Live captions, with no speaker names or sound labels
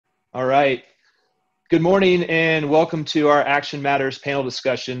All right. Good morning and welcome to our Action Matters panel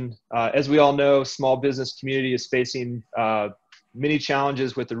discussion. As we all know, small business community is facing many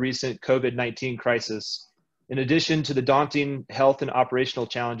challenges with the recent COVID-19 crisis. In addition to the daunting health and operational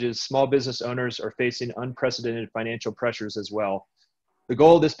challenges, small business owners are facing unprecedented financial pressures as well. The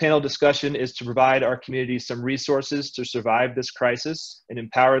goal of this panel discussion is to provide our community some resources to survive this crisis and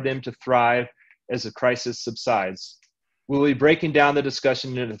empower them to thrive as the crisis subsides. We'll be breaking down the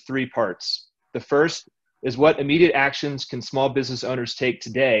discussion into three parts. The first is what immediate actions can small business owners take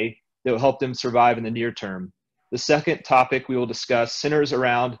today that will help them survive in the near term. The second topic we will discuss centers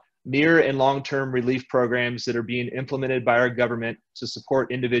around near and long-term relief programs that are being implemented by our government to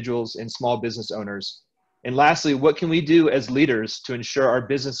support individuals and small business owners. And lastly, what can we do as leaders to ensure our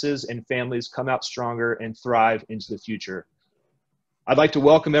businesses and families come out stronger and thrive into the future? I'd like to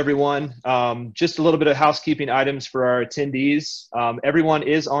welcome everyone. Just a little bit of housekeeping items for our attendees. Everyone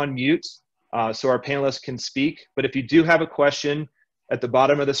is on mute, so our panelists can speak. But if you do have a question at the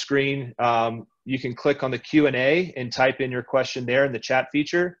bottom of the screen, you can click on the Q&A and type in your question there in the chat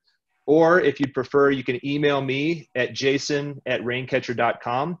feature. Or if you'd prefer, you can email me at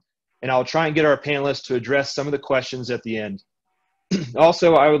jason@raincatcher.com, and I'll try and get our panelists to address some of the questions at the end.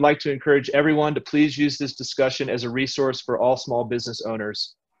 Also, I would like to encourage everyone to please use this discussion as a resource for all small business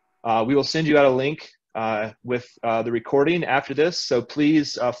owners. We will send you out a link with the recording after this, so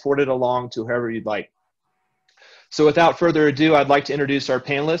please forward it along to whoever you'd like. So without further ado, I'd like to introduce our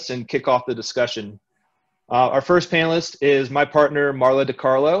panelists and kick off the discussion. Our first panelist is my partner, Marla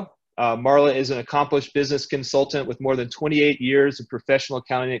DiCarlo. Marla is an accomplished business consultant with more than 28 years of professional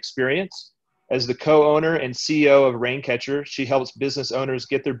accounting experience. As the co-owner and CEO of Raincatcher, she helps business owners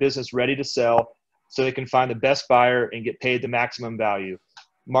get their business ready to sell so they can find the best buyer and get paid the maximum value.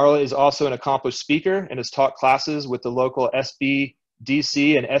 Marla is also an accomplished speaker and has taught classes with the local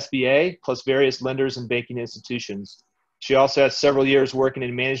SBDC and SBA, plus various lenders and banking institutions. She also has several years working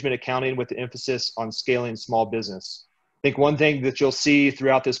in management accounting with the emphasis on scaling small business. I think one thing that you'll see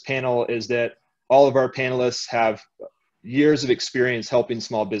throughout this panel is that all of our panelists have years of experience helping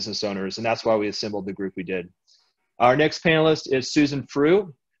small business owners, and that's why we assembled the group we did. Our next panelist is Susan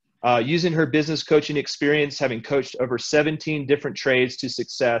Frew. Using her business coaching experience, having coached over 17 different trades to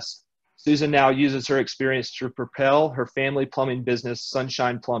success, Susan now uses her experience to propel her family plumbing business,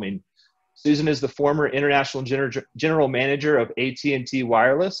 Sunshine Plumbing. Susan is the former international general manager of AT&T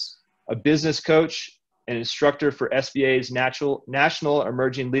Wireless, a business coach, an instructor for SBA's National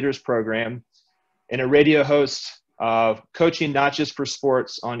Emerging Leaders Program, and a radio host coaching not just for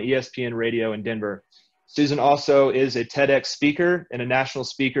sports on ESPN Radio in Denver. Susan also is a TEDx speaker and a national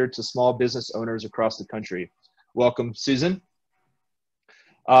speaker to small business owners across the country. Welcome, Susan.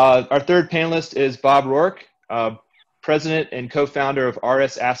 Our third panelist is Bob Rourke, president and co-founder of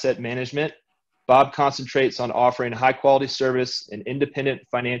RS Asset Management. Bob concentrates on offering high-quality service and independent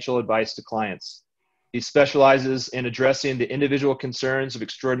financial advice to clients. He specializes in addressing the individual concerns of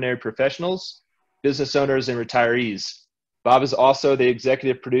extraordinary professionals, business owners, and retirees. Bob is also the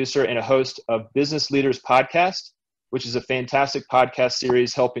executive producer and a host of Business Leaders Podcast, which is a fantastic podcast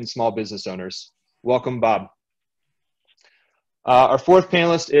series helping small business owners. Welcome, Bob. Our fourth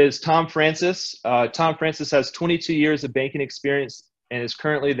panelist is Tom Francis. Tom Francis has 22 years of banking experience and is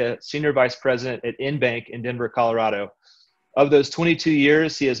currently the senior vice president at InBank in Denver, Colorado. Of those 22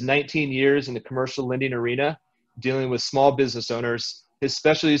 years, he has 19 years in the commercial lending arena, dealing with small business owners. His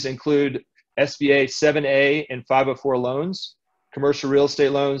specialties include SBA 7A and 504 loans, commercial real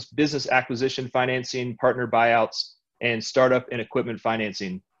estate loans, business acquisition financing, partner buyouts, and startup and equipment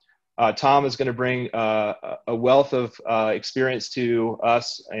financing. Tom is going to bring a wealth of experience to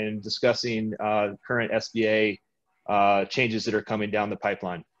us in discussing current SBA changes that are coming down the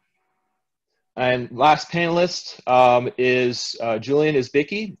pipeline. And last panelist is Julian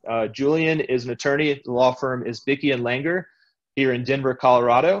Isbicki. Julian is an attorney at the law firm Isbicki and Langer here in Denver,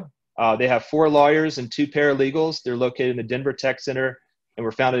 Colorado. They have 4 lawyers and 2 paralegals. They're located in the Denver Tech Center and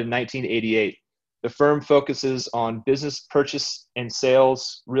were founded in 1988. The firm focuses on business purchase and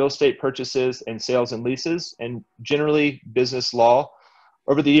sales, real estate purchases and sales and leases, and generally business law.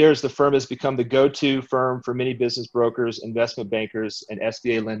 Over the years, the firm has become the go-to firm for many business brokers, investment bankers, and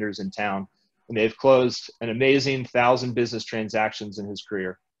SBA lenders in town. And they've closed an amazing 1,000 business transactions in his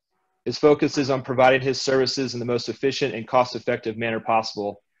career. His focus is on providing his services in the most efficient and cost-effective manner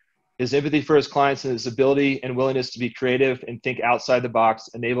possible. His empathy for his clients and his ability and willingness to be creative and think outside the box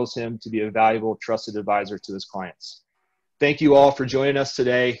enables him to be a valuable, trusted advisor to his clients. Thank you all for joining us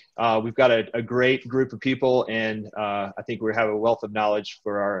today. We've got a great group of people, and I think we have a wealth of knowledge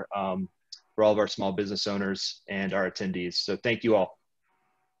for all of our small business owners and our attendees. So thank you all.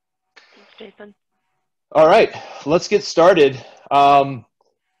 Jason. All right, let's get started.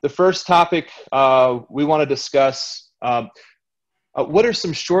 The first topic we want to discuss, what are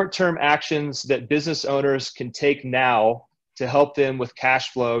some short-term actions that business owners can take now to help them with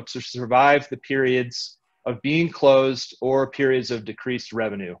cash flow to survive the periods of being closed or periods of decreased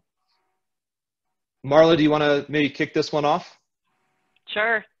revenue? Marla, do you want to maybe kick this one off?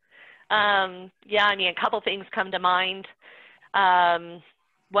 Sure. Yeah, I mean, a couple things come to mind.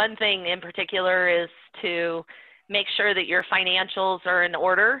 One thing in particular is to make sure that your financials are in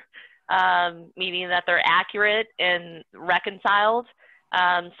order, meaning that they're accurate and reconciled,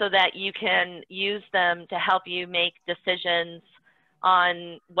 so that you can use them to help you make decisions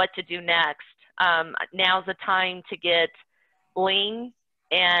on what to do next. Now's the time to get lean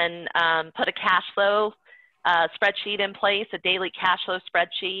and put a cash flow spreadsheet in place, a daily cash flow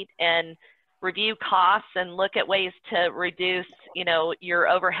spreadsheet, and review costs and look at ways to reduce, your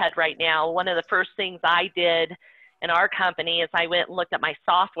overhead right now. One of the first things I did in our company is I went and looked at my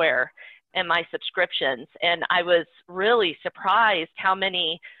software and my subscriptions, and I was really surprised how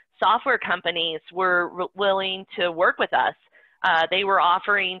many software companies were willing to work with us. They were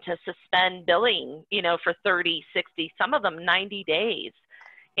offering to suspend billing, for 30, 60, some of them 90 days.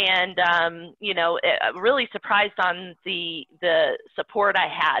 And, really surprised on the support I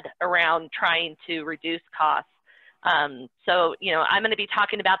had around trying to reduce costs. So, I'm going to be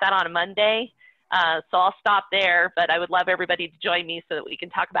talking about that on a Monday. So I'll stop there, but I would love everybody to join me so that we can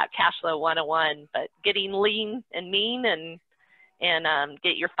talk about cash flow 101, but getting lean and mean and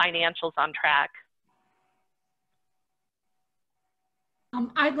get your financials on track.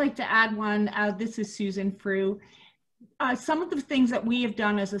 I'd like to add one. This is Susan Frew. Some of the things that we have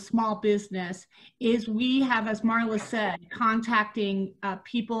done as a small business is we have, as Marla said, contacting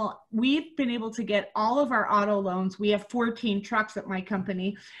people. We've been able to get all of our auto loans. We have 14 trucks at my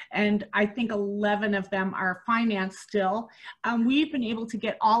company, and I think 11 of them are financed still. We've been able to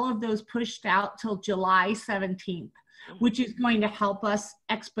get all of those pushed out till July 17th. Which is going to help us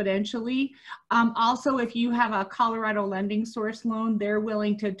exponentially. Also, if you have a Colorado Lending Source loan, they're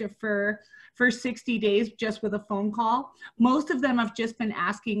willing to defer for 60 days just with a phone call. Most of them have just been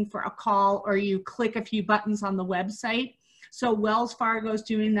asking for a call, or you click a few buttons on the website. So Wells Fargo is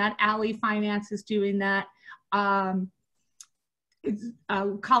doing that. Alley Finance is doing that.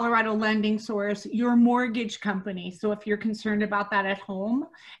 Colorado Lending Source, your mortgage company. So if you're concerned about that at home,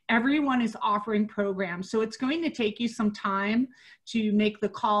 everyone is offering programs. So it's going to take you some time to make the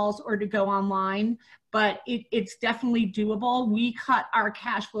calls or to go online, but it's definitely doable. We cut our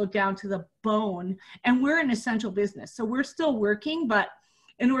cash flow down to the bone, and we're an essential business. So we're still working, but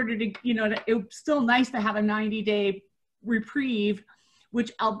in order to, it's still nice to have a 90-day reprieve,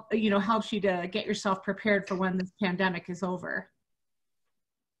 which, helps you to get yourself prepared for when this pandemic is over.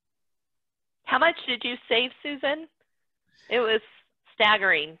 How much did you save, Susan? It was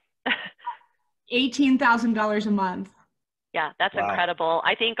staggering. $18,000 a month. Yeah, that's wow. Incredible.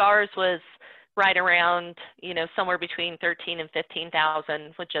 I think ours was right around, somewhere between 13 and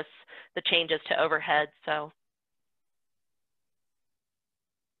 15,000 with just the changes to overhead. So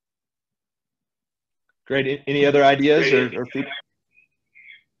great. Any other ideas or feedback?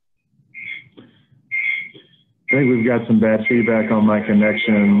 I think we've got some bad feedback on my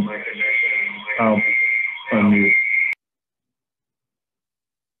connection. I'll unmute.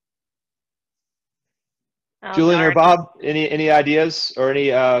 Oh, Julian darn. or Bob, any ideas or any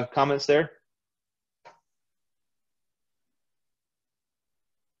comments there?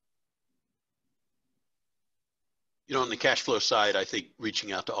 On the cash flow side, I think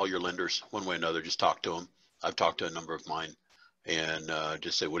reaching out to all your lenders one way or another, just talk to them. I've talked to a number of mine and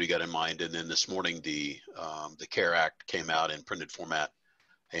just say, what do you got in mind? And then this morning, the CARE Act came out in printed format,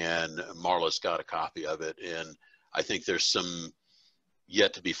 and Marla's got a copy of it. And I think there's some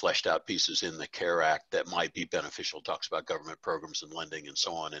yet to be fleshed out pieces in the CARE Act that might be beneficial. It talks about government programs and lending and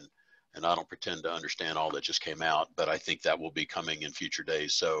so on. And I don't pretend to understand all that just came out, but I think that will be coming in future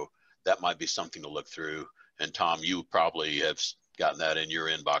days. So that might be something to look through. And Tom, you probably have gotten that in your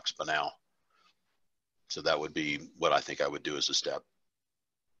inbox by now. So that would be what I think I would do as a step.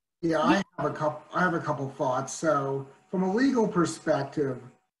 Yeah, I have a couple thoughts. So from a legal perspective,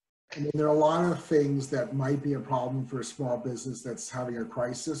 I mean, there are a lot of things that might be a problem for a small business that's having a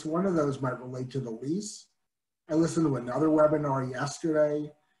crisis. One of those might relate to the lease. I listened to another webinar yesterday,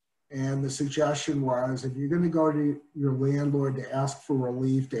 and the suggestion was if you're going to go to your landlord to ask for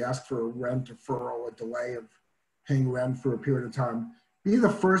relief, to ask for a rent deferral, a delay of paying rent for a period of time, be the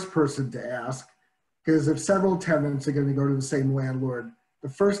first person to ask, because if several tenants are going to go to the same landlord, the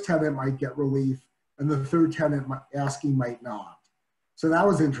first tenant might get relief and the third tenant asking might not. So that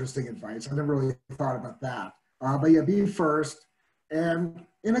was interesting advice. I never really thought about that. But yeah, be first. And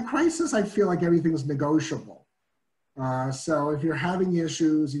in a crisis, I feel like everything's negotiable. So if you're having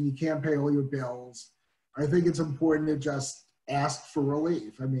issues and you can't pay all your bills, I think it's important to just ask for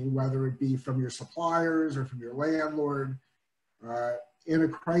relief. I mean, whether it be from your suppliers or from your landlord. In a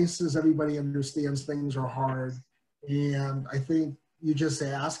crisis, everybody understands things are hard. And I think you just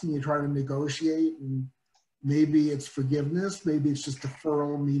ask and you try to negotiate, and maybe it's forgiveness, maybe it's just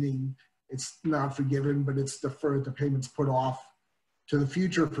deferral, meaning it's not forgiven, but it's deferred, the payment's put off to the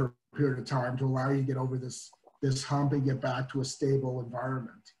future for a period of time to allow you to get over this hump and get back to a stable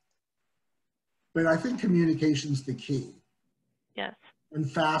environment. But I think communication's the key. Yes.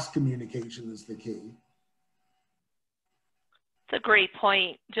 And fast communication is the key. It's a great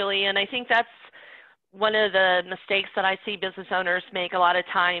point, Jillian. I think that's one of the mistakes that I see business owners make a lot of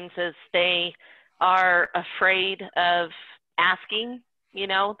times is they are afraid of asking, you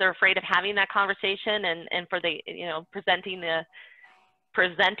know, they're afraid of having that conversation and for the, you know, presenting their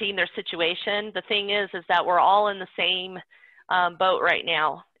situation. The thing is that we're all in the same boat right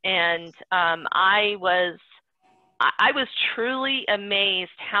now. And I was truly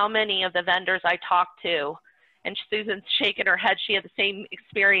amazed how many of the vendors I talked to, and Susan's shaking her head, she had the same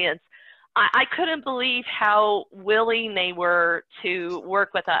experience. I couldn't believe how willing they were to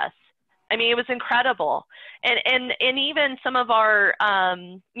work with us. I mean, it was incredible. And even some of our,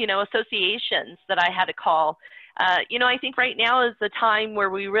 you know, associations that I had to call, you know, I think right now is the time where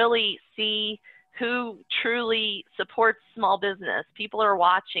we really see who truly supports small business. People are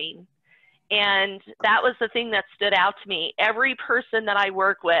watching. And that was the thing that stood out to me. Every person that I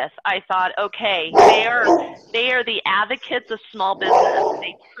work with, I thought, okay, they are the advocates of small business.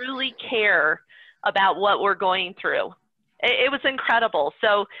 They truly care about what we're going through. It was incredible.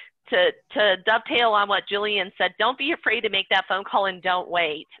 So to dovetail on what Jillian said, don't be afraid to make that phone call and don't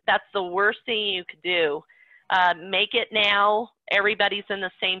wait. That's the worst thing you could do. Make it now. Everybody's in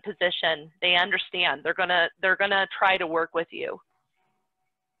the same position. They understand. They're gonna try to work with you.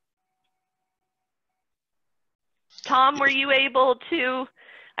 Tom, were you able to,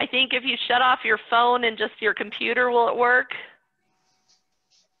 I think if you shut off your phone and just your computer, will it work?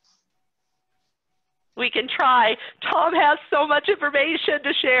 We can try. Tom has so much information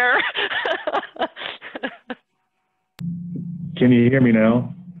to share. Can you hear me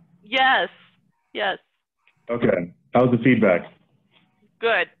now? Yes, yes. Okay. How's the feedback?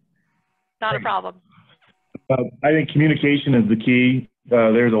 Good. Not a problem. I think communication is the key.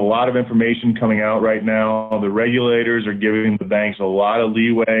 There's a lot of information coming out right now. The regulators are giving the banks a lot of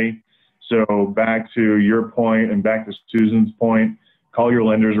leeway. So back to your point and back to Susan's point, call your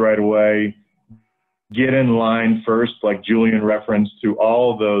lenders right away. Get in line first, like Julian referenced, to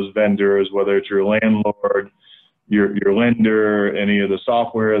all of those vendors, whether it's your landlord, your lender, any of the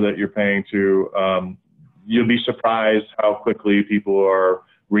software that you're paying to. You'll be surprised how quickly people are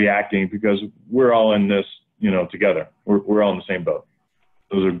reacting because we're all in this, you know, together. We're all in the same boat.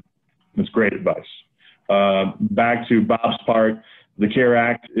 That's great advice. Back to Bob's part, the CARE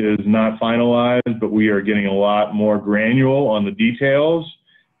Act is not finalized, but we are getting a lot more granular on the details.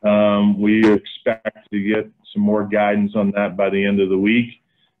 We expect to get some more guidance on that by the end of the week,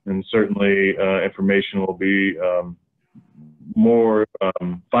 and certainly information will be more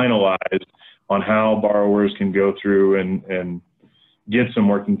finalized on how borrowers can go through and get some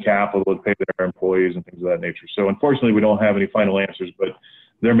working capital to pay their employees and things of that nature. So unfortunately, we don't have any final answers, but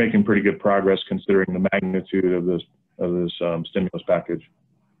they're making pretty good progress considering the magnitude of this stimulus package.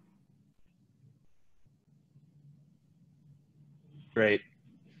 Great.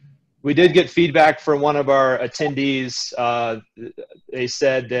 We did get feedback from one of our attendees. They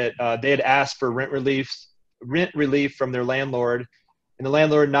said that they had asked for rent relief from their landlord, and the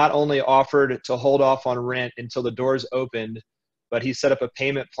landlord not only offered to hold off on rent until the doors opened, but he set up a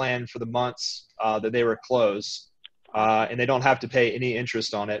payment plan for the months that they were closed, and they don't have to pay any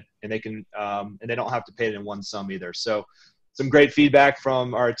interest on it, and they can and they don't have to pay it in one sum either. So, some great feedback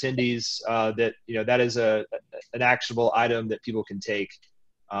from our attendees that that is an actionable item that people can take,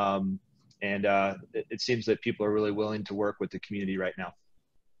 and it seems that people are really willing to work with the community right now.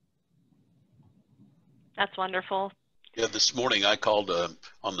 That's wonderful. Yeah, this morning I called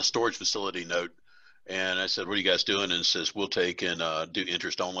on the storage facility note. And I said, what are you guys doing? And it says, we'll take and do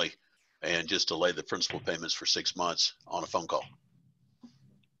interest only and just delay the principal payments for 6 months on a phone call.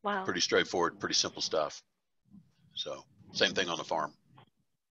 Wow. Pretty straightforward, pretty simple stuff. So same thing on the farm.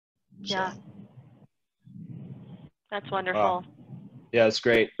 Yeah. So. That's wonderful. Wow. Yeah, that's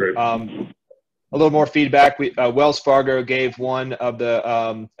great. A little more feedback. Wells Fargo gave one of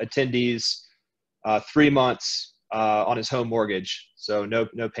the attendees 3 months on his home mortgage. So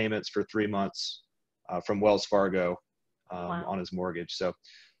no payments for 3 months from Wells Fargo Wow. on his mortgage. So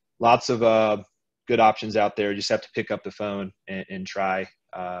lots of good options out there. You just have to pick up the phone and try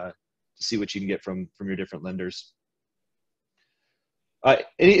to see what you can get from your different lenders.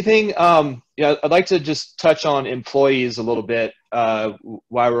 Anything, I'd like to just touch on employees a little bit while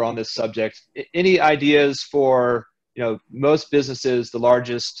we're on this subject. Any ideas for, most businesses, the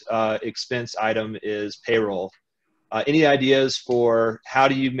largest expense item is payroll. Any ideas for how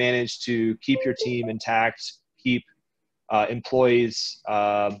do you manage to keep your team intact, keep employees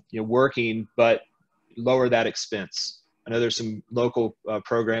working, but lower that expense? I know there's some local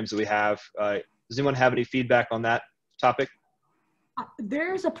programs that we have. Does anyone have any feedback on that topic?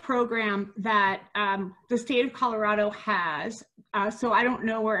 There's a program that the state of Colorado has. So I don't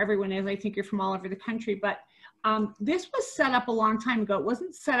know where everyone is. I think you're from all over the country, but this was set up a long time ago. It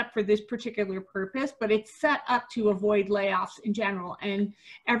wasn't set up for this particular purpose, but it's set up to avoid layoffs in general. And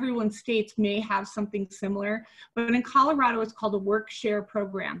everyone's states may have something similar, but in Colorado, it's called a work share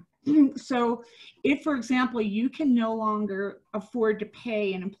program. So if, for example, you can no longer afford to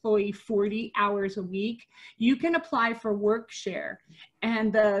pay an employee 40 hours a week, you can apply for work share.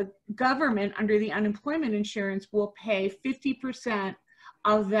 And the government, under the unemployment insurance, will pay 50%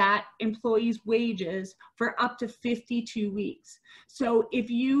 of that employee's wages for up to 52 weeks. So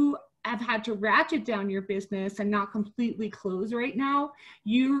if you have had to ratchet down your business and not completely close right now,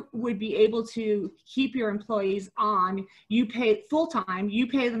 you would be able to keep your employees on. You pay full-time, you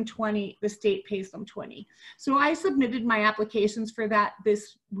pay them 20, the state pays them 20. So I submitted my applications for that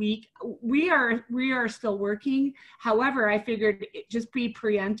this week. We are still working. However, I figured just be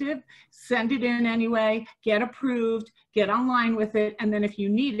preemptive, send it in anyway, get approved, get online with it, and then if you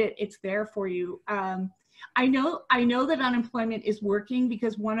need it, it's there for you. I know that unemployment is working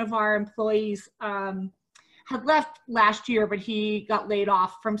because one of our employees had left last year, but he got laid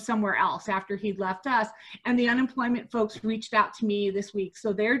off from somewhere else after he'd left us. And the unemployment folks reached out to me this week.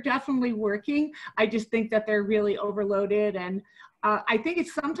 So they're definitely working. I just think that they're really overloaded. And I think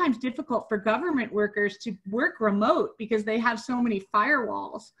it's sometimes difficult for government workers to work remote because they have so many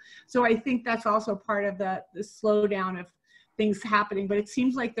firewalls. So I think that's also part of the slowdown of things happening, but it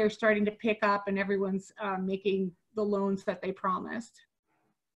seems like they're starting to pick up and everyone's making the loans that they promised.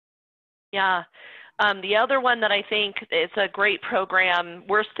 Yeah. The other one that I think is a great program,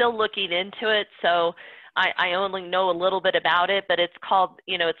 we're still looking into it, so I only know a little bit about it, but it's called,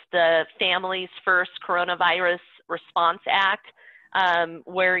 it's the Families First Coronavirus Response Act,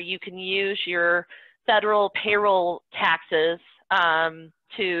 where you can use your federal payroll taxes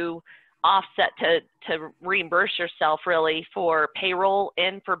to offset to reimburse yourself really for payroll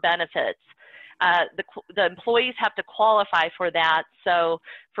and for benefits. The employees have to qualify for that. So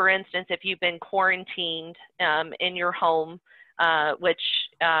for instance, if you've been quarantined in your home, which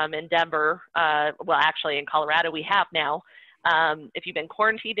in Denver, well actually in Colorado we have now, if you've been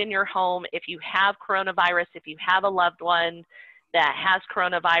quarantined in your home, if you have coronavirus, if you have a loved one that has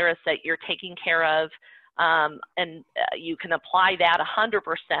coronavirus that you're taking care of, and you can apply that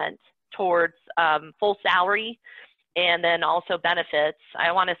 100% towards full salary and then also benefits. I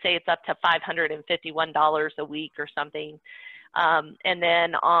want to say it's up to $551 a week or something. And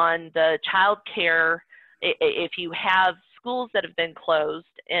then on the child care, if you have schools that have been closed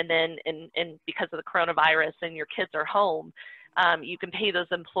and then and because of the coronavirus and your kids are home, you can pay those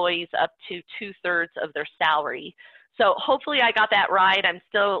employees up to 2/3 of their salary. So hopefully I got that right. I'm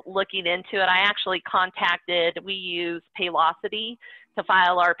still looking into it. I actually we use Paylocity to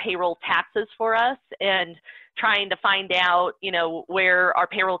file our payroll taxes for us and trying to find out, where our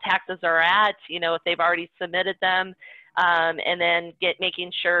payroll taxes are at, if they've already submitted them, and then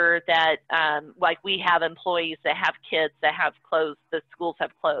making sure that, like we have employees that have kids that have closed, the schools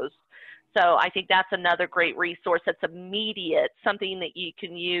have closed. So I think that's another great resource that's immediate, something that you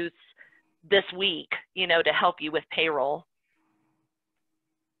can use this week, to help you with payroll.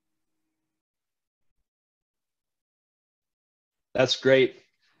 That's great.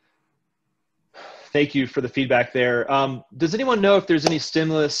 Thank you for the feedback there. Does anyone know if there's any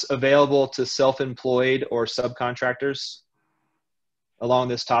stimulus available to self-employed or subcontractors along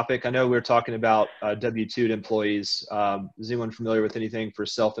this topic? I know we're talking about W-2 employees. Is anyone familiar with anything for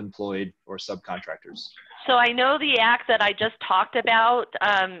self-employed or subcontractors? So I know the act that I just talked about,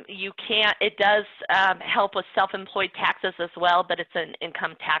 it does help with self-employed taxes as well, but it's an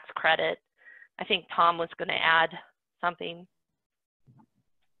income tax credit. I think Tom was going to add something.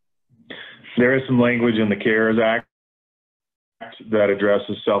 There is some language in the CARES Act that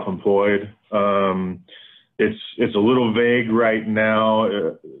addresses self-employed. it's a little vague right now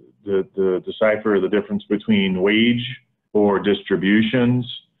to decipher the difference between wage or distributions.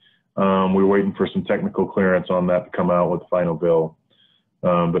 We're waiting for some technical clearance on that to come out with the final bill.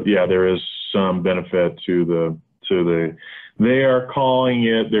 But yeah, there is some benefit to they are calling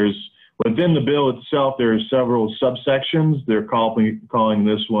it, within the bill itself, there are several subsections. They're calling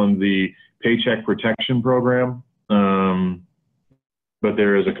this one the Paycheck Protection Program. But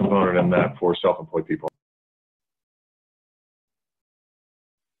there is a component in that for self-employed people.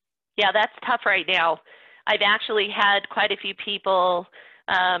 Yeah, that's tough right now. I've actually had quite a few people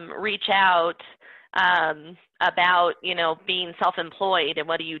reach out about, being self-employed and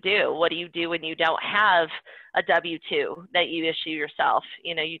what do you do? What do you do when you don't have a W-2 that you issue yourself?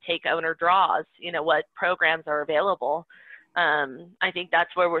 You take owner draws, what programs are available. I think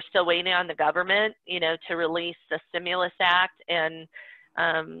that's where we're still waiting on the government, to release the Stimulus Act. And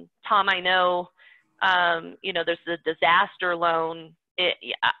Tom, I know, there's the disaster loan.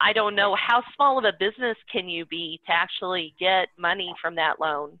 I don't know, how small of a business can you be to actually get money from that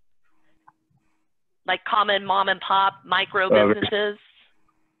loan? Like common mom and pop micro businesses?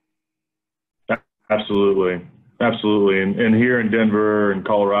 Absolutely. And here in Denver and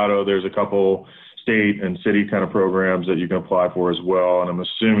Colorado, there's a couple state and city kind of programs that you can apply for as well. And I'm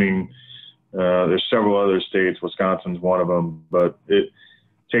assuming there's several other states, Wisconsin's one of them, but it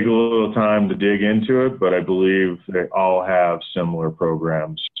take a little time to dig into it, but I believe they all have similar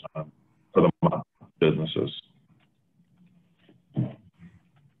programs for the businesses.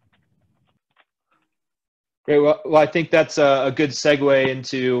 Great. Well, I think that's a good segue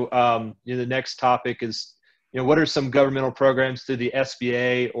into the next topic is, what are some governmental programs through the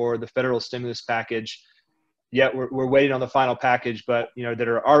SBA or the federal stimulus package? Yet we're waiting on the final package, but that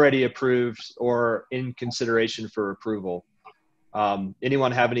are already approved or in consideration for approval.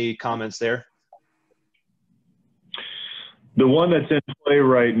 Anyone have any comments there? The one that's in play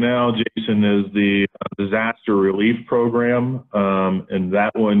right now, Jason, is the disaster relief program. And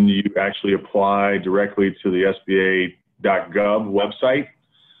that one you actually apply directly to the SBA.gov website.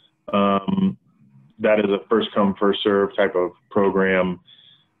 That is a first come, first serve type of program,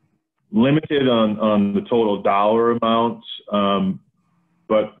 limited on the total dollar amounts.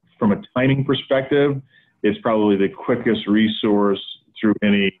 But from a timing perspective, it's probably the quickest resource through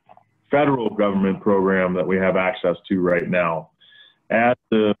any federal government program that we have access to right now. As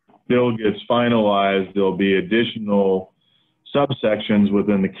the bill gets finalized, there'll be additional subsections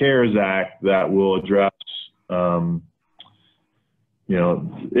within the CARES Act that will address,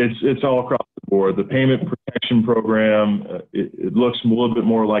 it's all across the board. The payment protection program, it looks a little bit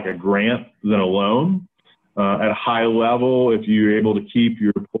more like a grant than a loan. At a high level, if you're able to keep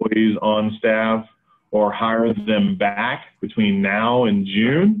your employees on staff or hire them back between now and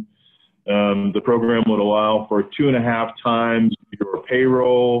June, the program would allow for 2.5 times your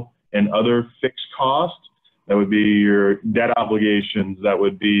payroll and other fixed costs. That would be your debt obligations. That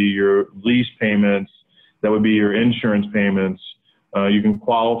would be your lease payments. That would be your insurance payments. You can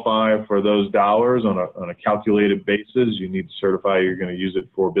qualify for those dollars on a calculated basis. You need to certify you're going to use it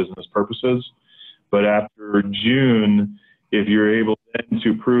for business purposes. But after June, if you're able then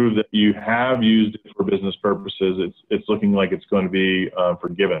to prove that you have used it for business purposes, it's looking like it's going to be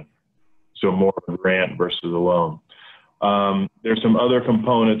forgiven. So more of a grant versus a loan. There's some other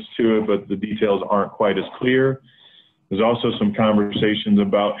components to it, but the details aren't quite as clear. There's also some conversations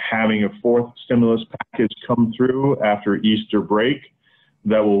about having a fourth stimulus package come through after Easter break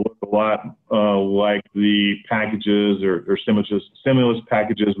that will look a lot like the packages or stimulus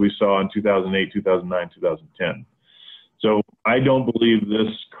packages we saw in 2008, 2009, 2010. So I don't believe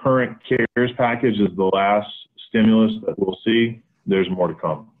this current CARES package is the last stimulus that we'll see. There's more to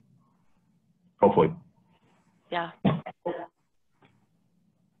come, hopefully. Yeah.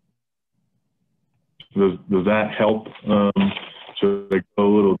 Does that help? Should I go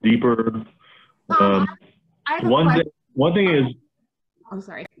a little deeper? I have one thing is, I'm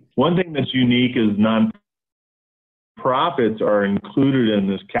sorry. One thing that's unique is nonprofits are included in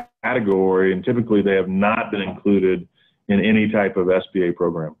this category, and typically they have not been included in any type of SBA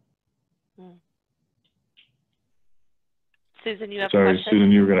program. Susan, you have a Sorry, question?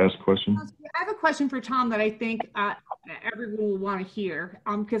 Susan, you were going to ask a question? I have a question for Tom that I think everyone will want to hear,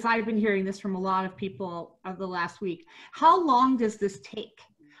 because I've been hearing this from a lot of people of the last week. How long does this take?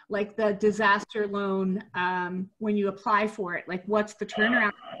 Like the disaster loan, when you apply for it, like what's the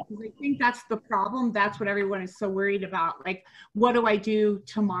turnaround? Because I think that's the problem. That's what everyone is so worried about. Like, what do I do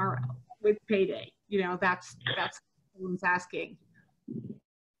tomorrow with payday? That's what everyone's asking.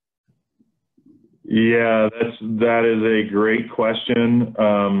 Yeah, that is a great question.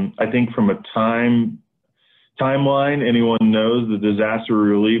 I think from a time Timeline, anyone knows the disaster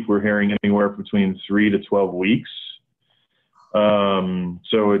relief, we're hearing anywhere between 3 to 12 weeks.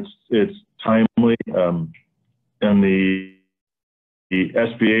 So it's timely. And the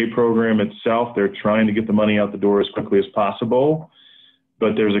SBA program itself, they're trying to get the money out the door as quickly as possible,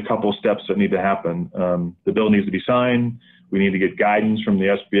 but there's a couple steps that need to happen. The bill needs to be signed. We need to get guidance from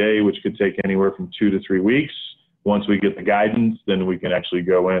the SBA, which could take anywhere from 2 to 3 weeks. Once we get the guidance, then we can actually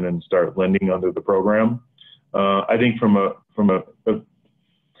go in and start lending under the program. I think from a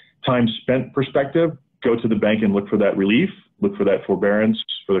time spent perspective, go to the bank and look for that relief, look for that forbearance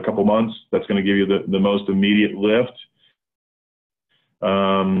for the couple months. That's going to give you the most immediate lift.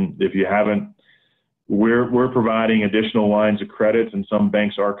 If you haven't, we're providing additional lines of credits, and some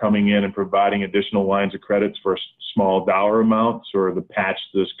banks are coming in and providing additional lines of credits for small dollar amounts or to patch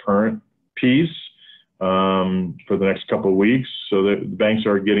this current piece for the next couple of weeks. So the banks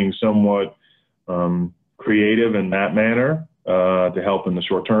are getting somewhat creative in that manner to help in the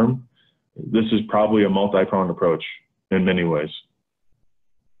short term. This is probably a multi-pronged approach in many ways.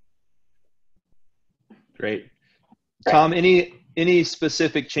 Great. Tom, any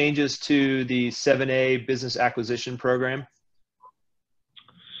specific changes to the 7A business acquisition program?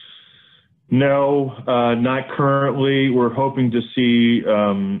 No, not currently. We're hoping to see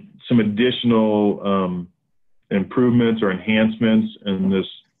some additional improvements or enhancements in this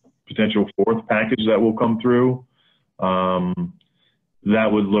potential fourth package that will come through.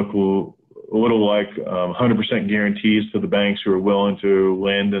 That would look a little like 100% guarantees to the banks who are willing to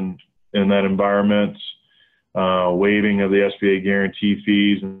lend in that environment, waiving of the SBA guarantee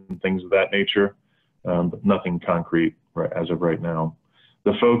fees and things of that nature, but nothing concrete as of right now.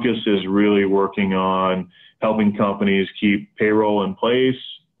 The focus is really working on helping companies keep payroll in place,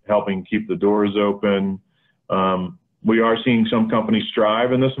 helping keep the doors open. We are seeing some companies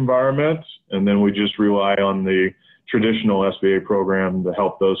strive in this environment, and then we just rely on the traditional SBA program to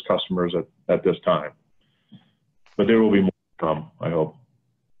help those customers at this time. But there will be more to come, I hope.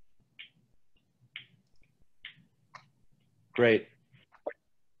 Great.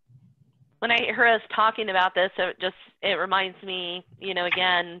 When I hear us talking about this, it reminds me,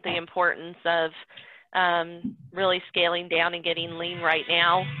 again, the importance of really scaling down and getting lean right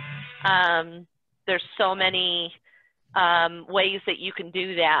now. There's so many ways that you can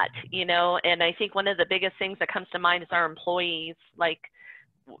do that, and I think one of the biggest things that comes to mind is our employees. Like,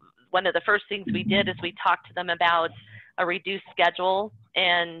 one of the first things we did is we talked to them about a reduced schedule,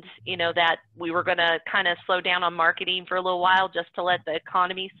 and that we were going to kind of slow down on marketing for a little while just to let the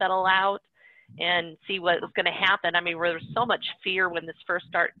economy settle out and see what was going to happen. I mean, there was so much fear when this first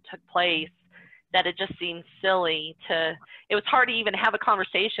took place that it just seemed silly it was hard to even have a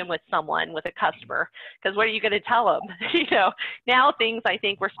conversation with someone, with a customer, because what are you going to tell them? Now things, I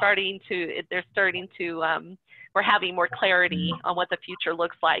think we're having more clarity on what the future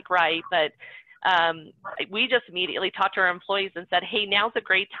looks like, right? But we just immediately talked to our employees and said, hey, now's a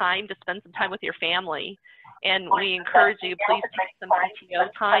great time to spend some time with your family. And we encourage you, please take some PTO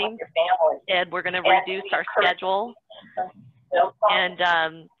time, and we're going to reduce our schedule and,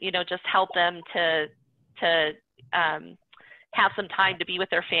 just help them to have some time to be with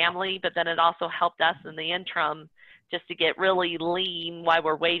their family. But then it also helped us in the interim just to get really lean while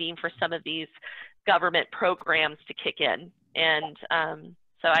we're waiting for some of these government programs to kick in. And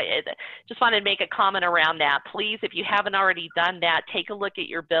so I just wanted to make a comment around that. Please, if you haven't already done that, take a look at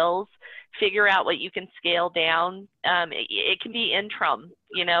your bills, figure out what you can scale down. It can be interim,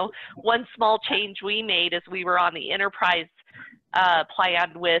 One small change we made is we were on the enterprise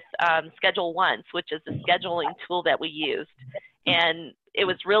plan with Schedule Once, which is the scheduling tool that we used. And it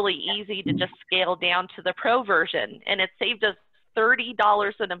was really easy to just scale down to the pro version, and it saved us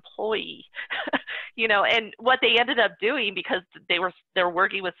 $30 an employee. And what they ended up doing, because they were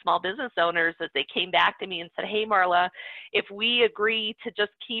working with small business owners, is they came back to me and said, hey, Marla, if we agree to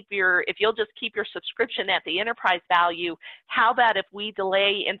if you'll just keep your subscription at the enterprise value, how about if we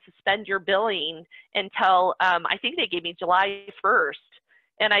delay and suspend your billing until, I think they gave me July 1st.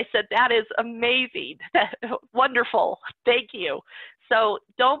 And I said, that is amazing. Wonderful. Thank you. So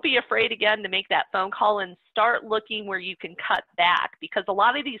don't be afraid, again, to make that phone call and start looking where you can cut back, because a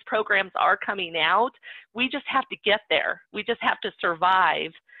lot of these programs are coming out. We just have to get there. We just have to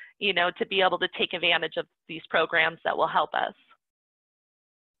survive, to be able to take advantage of these programs that will help us.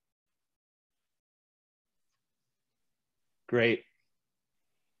 Great.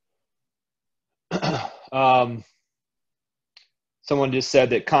 Someone just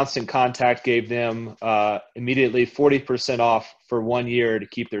said that Constant Contact gave them immediately 40% off for 1 year to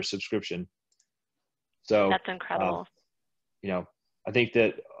keep their subscription. So that's incredible. I think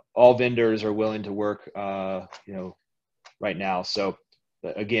that all vendors are willing to work, right now. So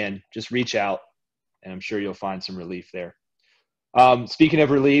again, just reach out, and I'm sure you'll find some relief there. Speaking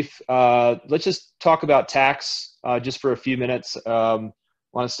of relief, let's just talk about tax just for a few minutes. Want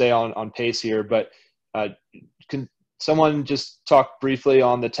to stay on pace here, but can someone just talk briefly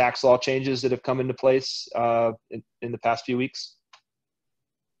on the tax law changes that have come into place in the past few weeks?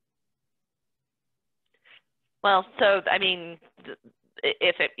 Well, so, I mean,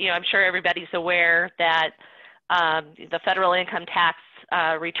 I'm sure everybody's aware that the federal income tax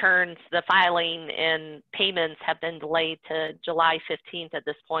returns, the filing and payments have been delayed to July 15th at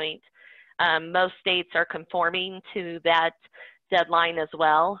this point. Most states are conforming to that deadline as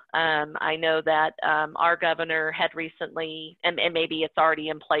well. I know that our governor had recently, and maybe it's already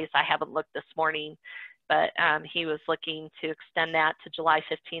in place, I haven't looked this morning, but he was looking to extend that to July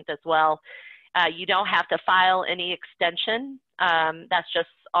 15th as well. You don't have to file any extension. That's just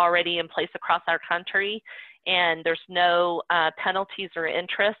already in place across our country, and there's no penalties or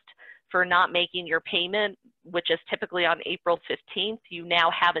interest for not making your payment, which is typically on April 15th. You now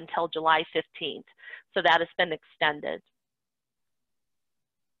have until July 15th, so that has been extended.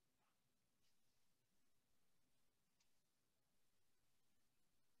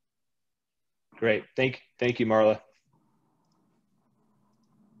 Great. Thank you, Marla.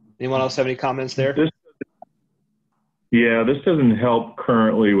 Anyone else have any comments there? This doesn't help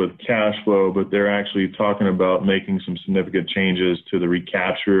currently with cash flow, but they're actually talking about making some significant changes to the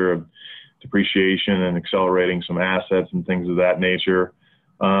recapture of depreciation and accelerating some assets and things of that nature.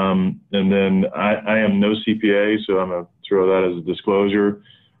 And then I am no CPA, so I'm going to throw that as a disclosure.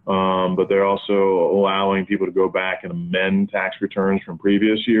 But they're also allowing people to go back and amend tax returns from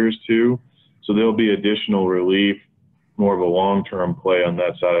previous years too. So there'll be additional relief, more of a long-term play on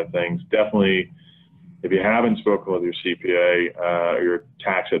that side of things. Definitely, if you haven't spoken with your CPA or your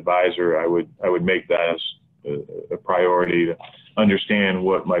tax advisor, I would make that as a priority to understand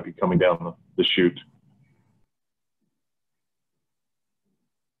what might be coming down the chute.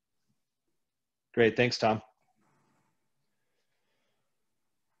 Great, thanks, Tom.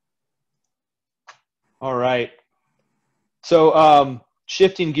 All right. So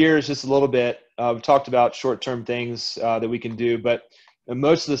shifting gears just a little bit, we've talked about short-term things that we can do, but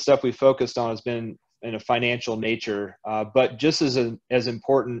most of the stuff we focused on has been in a financial nature. But just as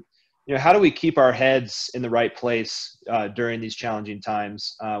important, how do we keep our heads in the right place during these challenging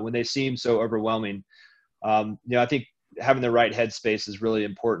times when they seem so overwhelming? I think having the right headspace is really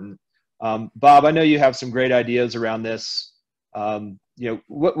important. Bob, I know you have some great ideas around this.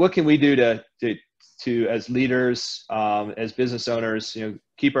 What can we do to as leaders, as business owners,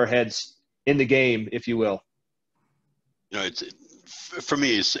 keep our heads in the game, if you will? For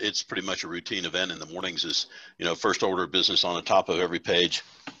me, it's pretty much a routine event in the mornings is, first order of business on the top of every page.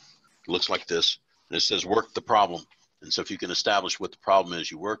 It looks like this, and it says work the problem. And so if you can establish what the problem is,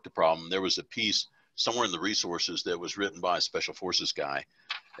 you work the problem. There was a piece somewhere in the resources that was written by a special forces guy,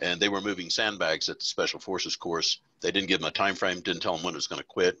 and they were moving sandbags at the special forces course. They didn't give them a time frame, didn't tell them when it was going to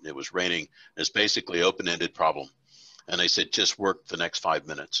quit. It was raining. It's basically open-ended problem. And they said, just work the next 5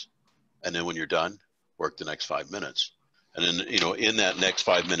 minutes. And then when you're done, work the next 5 minutes. And then, in that next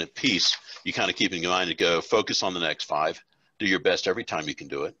 5-minute piece, you kind of keep in mind to go focus on the next 5, do your best every time you can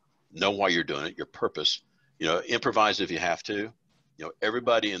do it, know why you're doing it, your purpose, improvise if you have to,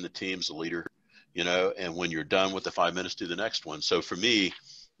 everybody in the team's a leader, and when you're done with the 5 minutes, do the next one. So for me,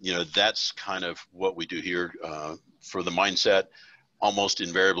 that's kind of what we do here for the mindset. Almost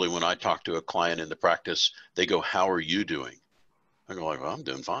invariably, when I talk to a client in the practice, they go, how are you doing? I go like, well, I'm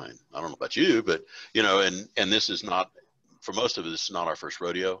doing fine. I don't know about you, but, and this is not, for most of us, this is not our first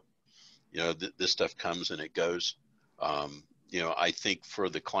rodeo. This stuff comes and it goes. I think for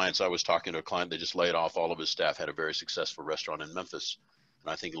the clients, I was talking to a client that just laid off all of his staff, had a very successful restaurant in Memphis.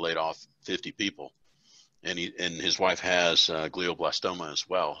 And I think he laid off 50 people. And his wife has glioblastoma as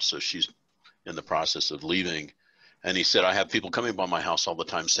well. So she's in the process of leaving. And he said, I have people coming by my house all the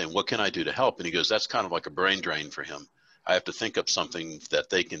time saying, what can I do to help? And he goes, that's kind of like a brain drain for him. I have to think up something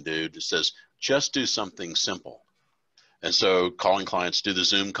that they can do that says, just do something simple. And so calling clients, do the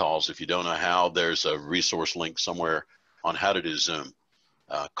Zoom calls. If you don't know how, there's a resource link somewhere on how to do Zoom.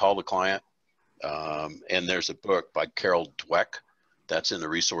 Call the client. And there's a book by Carol Dweck that's in the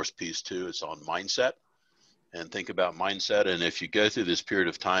resource piece too. It's on mindset. And think about mindset. And if you go through this period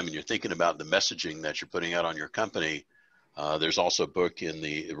of time and you're thinking about the messaging that you're putting out on your company, there's also a book in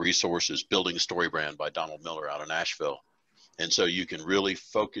the resources, Building a Story Brand by Donald Miller out of Nashville. And so you can really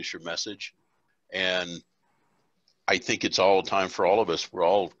focus your message. And I think it's all time for all of us. We're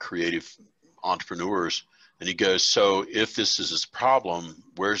all creative entrepreneurs. And he goes, so if this is a problem,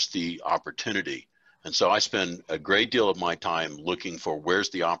 where's the opportunity? And so I spend a great deal of my time looking for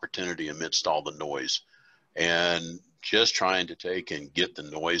where's the opportunity amidst all the noise, and just trying to take and get the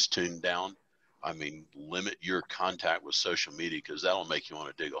noise tuned down. I mean, limit your contact with social media, because that'll make you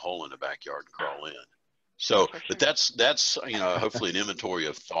want to dig a hole in the backyard and crawl in. So, but that's you know, hopefully an inventory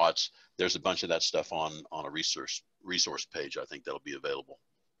of thoughts. There's a bunch of that stuff on a resource page. I think that'll be available.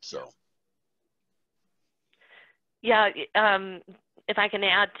 So. Yeah, if I can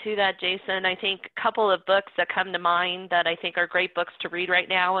add to that, Jason, I think a couple of books that come to mind that I think are great books to read right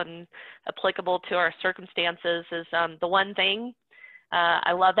now and applicable to our circumstances is The One Thing.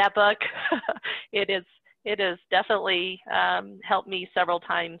 I love that book. It has definitely helped me several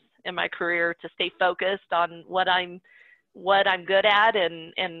times in my career to stay focused on what I'm good at,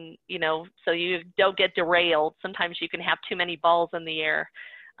 and you know, so you don't get derailed. Sometimes you can have too many balls in the air.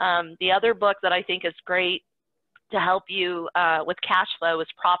 The other book that I think is great to help you with cash flow is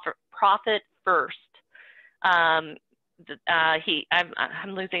Profit First. I'm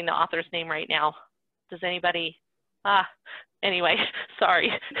losing the author's name right now. Does anybody? Anyway,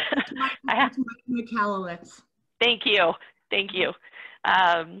 sorry. Mike Michalowicz. Thank you. Thank you.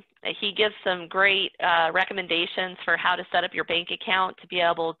 He gives some great recommendations for how to set up your bank account to be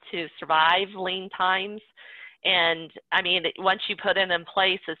able to survive lean times. And I mean, once you put it in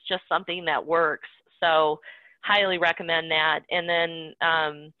place, it's just something that works. So highly recommend that. And then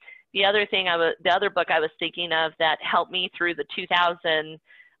the other book I was thinking of that helped me through the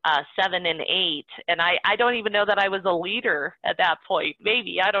 2007 and 8, and I don't even know that I was a leader at that point.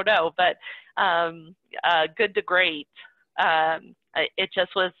 Maybe, I don't know, but Good to Great. It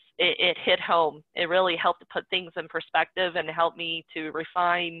just was, it hit home. It really helped to put things in perspective and help me to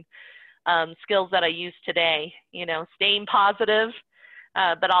refine skills that I use today. You know, staying positive,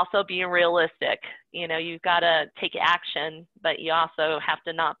 but also being realistic. You know, you've got to take action, but you also have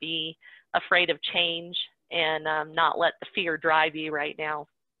to not be afraid of change and not let the fear drive you right now.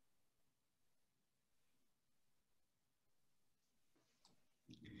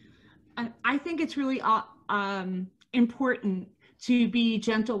 I think it's really important to be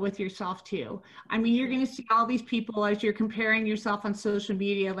gentle with yourself too. I mean, you're going to see all these people as you're comparing yourself on social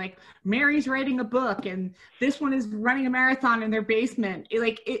media, like Mary's writing a book and this one is running a marathon in their basement.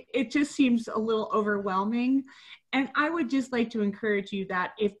 It just seems a little overwhelming. And I would just like to encourage you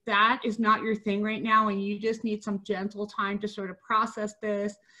that if that is not your thing right now and you just need some gentle time to sort of process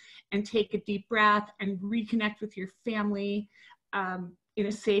this and take a deep breath and reconnect with your family in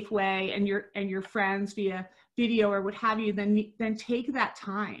a safe way, and your friends via video or what have you, then take that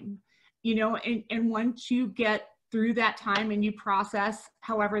time, you know, and once you get through that time and you process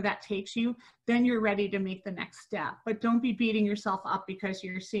however that takes you, then you're ready to make the next step. But don't be beating yourself up because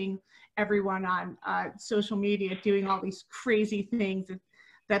you're seeing everyone on social media doing all these crazy things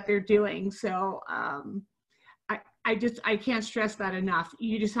that they're doing. So I can't stress that enough.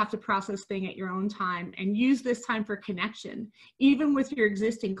 You just have to process things at your own time and use this time for connection, even with your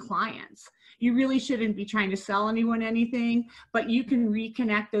existing clients. You really shouldn't be trying to sell anyone anything, but you can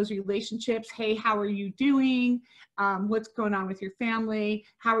reconnect those relationships. Hey, how are you doing? What's going on with your family?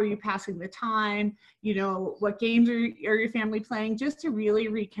 How are you passing the time? You know, what games are your family playing? Just to really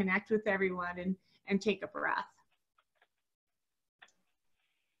reconnect with everyone and take a breath.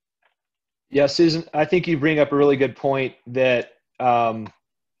 Yeah, Susan, I think you bring up a really good point that,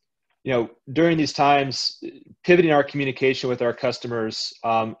 you know, during these times, pivoting our communication with our customers,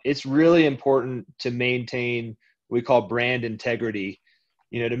 it's really important to maintain what we call brand integrity,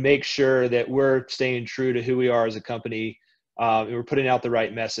 you know, to make sure that we're staying true to who we are as a company, and we're putting out the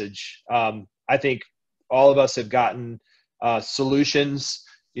right message. I think all of us have gotten solutions,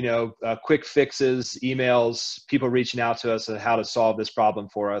 you know, quick fixes, emails, people reaching out to us on how to solve this problem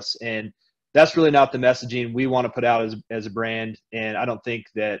for us. And that's really not the messaging we want to put out as a brand. And I don't think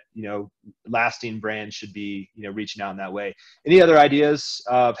that, you know, lasting brands should be, you know, reaching out in that way. Any other ideas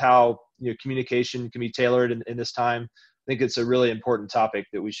of how, you know, communication can be tailored in this time? I think it's a really important topic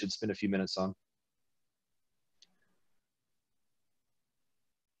that we should spend a few minutes on.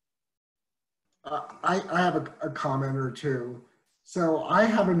 I have a comment or two. So I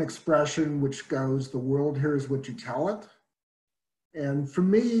have an expression which goes, the world hears what you tell it. And for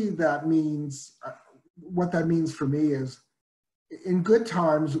me, that means, what that means for me is, in good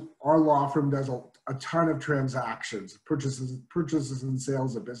times, our law firm does a ton of transactions, purchases and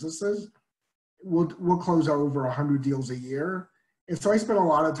sales of businesses. We'll close over 100 deals a year. And so I spend a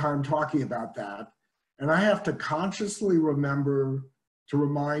lot of time talking about that. And I have to consciously remember to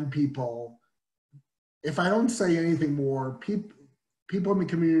remind people, if I don't say anything more, people in the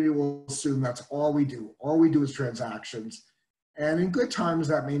community will assume that's all we do. All we do is transactions. And in good times,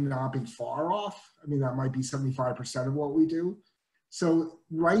 that may not be far off. I mean, that might be 75% of what we do. So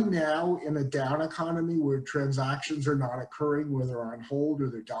right now, in a down economy where transactions are not occurring, where they're on hold or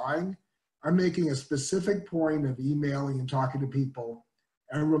they're dying, I'm making a specific point of emailing and talking to people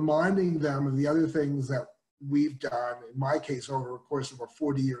and reminding them of the other things that we've done, in my case, over the course of a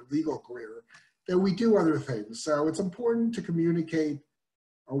 40-year legal career, that we do other things. So it's important to communicate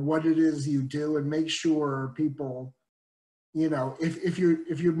what it is you do and make sure people, you know, if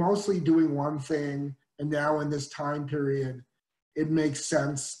you're mostly doing one thing and now in this time period, it makes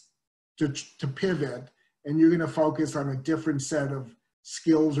sense to pivot and you're going to focus on a different set of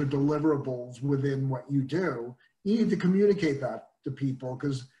skills or deliverables within what you do, you need to communicate that to people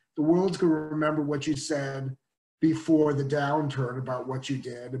because the world's going to remember what you said before the downturn about what you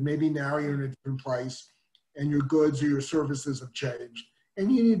did. And maybe now you're in a different place and your goods or your services have changed.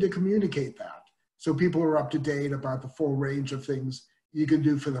 And you need to communicate that so people are up to date about the full range of things you can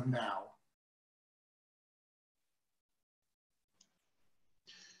do for them now.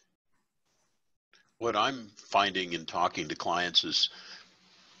 What I'm finding in talking to clients is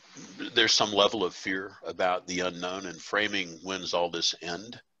there's some level of fear about the unknown and framing when's all this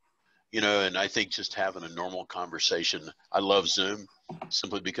end, you know, and I think just having a normal conversation. I love Zoom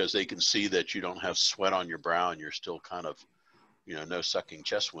simply because they can see that you don't have sweat on your brow and you're still kind of, you know, no sucking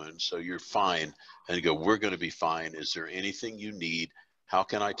chest wounds. So you're fine. And you go, we're going to be fine. Is there anything you need? How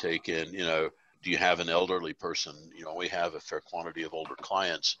can I take in, you know, do you have an elderly person? You know, we have a fair quantity of older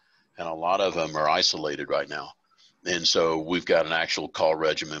clients and a lot of them are isolated right now. And so we've got an actual call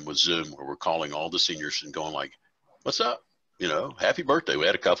regimen with Zoom where we're calling all the seniors and going like, what's up? You know, happy birthday. We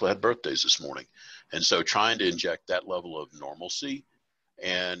had a couple that had birthdays this morning. And so trying to inject that level of normalcy.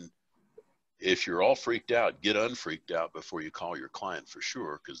 And if you're all freaked out, get unfreaked out before you call your client for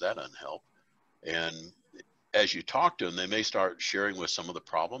sure, because that doesn't help. And as you talk to them, they may start sharing with some of the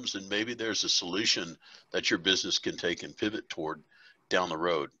problems and maybe there's a solution that your business can take and pivot toward down the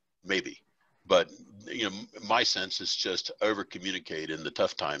road, maybe. But, you know, my sense is just over communicate in the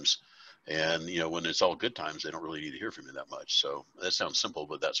tough times. And, you know, when it's all good times, they don't really need to hear from you that much. So that sounds simple,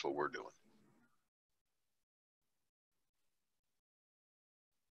 but that's what we're doing.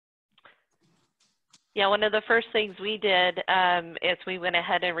 Yeah, one of the first things we did is we went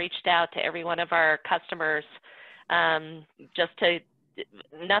ahead and reached out to every one of our customers, just to,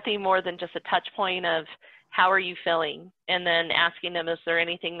 nothing more than just a touch point of how are you feeling? And then asking them, is there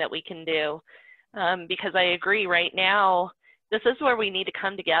anything that we can do? Because I agree right now, this is where we need to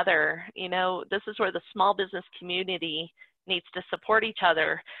come together. You know, this is where the small business community needs to support each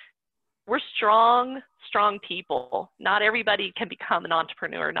other. We're strong people. Not everybody can become an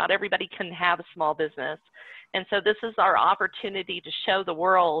entrepreneur. Not everybody can have a small business. And so this is our opportunity to show the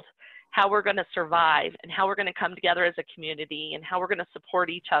world how we're going to survive and how we're going to come together as a community and how we're going to support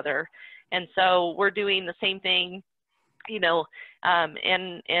each other. And so we're doing the same thing, you know,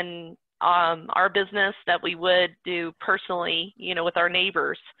 in our business that we would do personally, you know, with our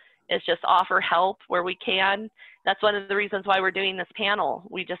neighbors, is just offer help where we can. That's one of the reasons why we're doing this panel.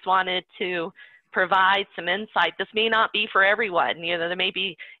 We just wanted to provide some insight. This may not be for everyone. You know, there may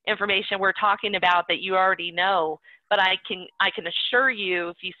be information we're talking about that you already know, but I can assure you,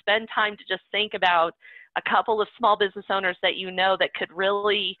 if you spend time to just think about a couple of small business owners that you know that could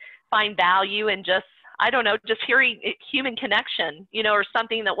really find value in just, I don't know, just hearing human connection, you know, or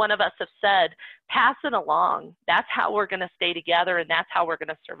something that one of us have said, pass it along. That's how we're going to stay together, and that's how we're going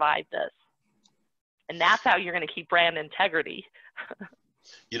to survive this. And that's how you're going to keep brand integrity.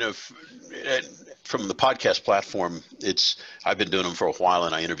 You know, from the podcast platform, I've been doing them for a while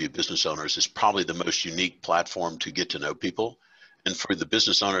and I interview business owners. It's probably the most unique platform to get to know people. And for the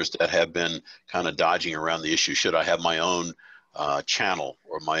business owners that have been kind of dodging around the issue, should I have my own channel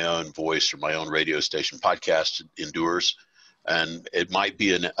or my own voice or my own radio station? Podcast endures. And it might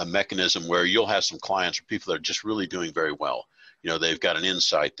be a mechanism where you'll have some clients or people that are just really doing very well. You know, they've got an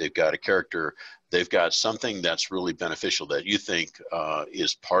insight, they've got a character, they've got something that's really beneficial that you think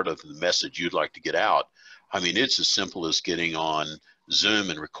is part of the message you'd like to get out. I mean, it's as simple as getting on Zoom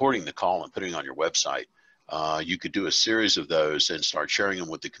and recording the call and putting it on your website. You could do a series of those and start sharing them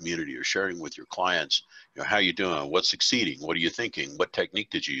with the community or sharing with your clients. You know, how you doing? What's succeeding? What are you thinking? What technique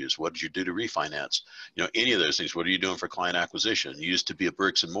did you use? What did you do to refinance? You know, any of those things. What are you doing for client acquisition? You used to be a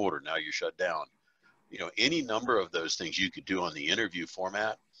bricks and mortar. Now you're shut down. You know, any number of those things you could do on the interview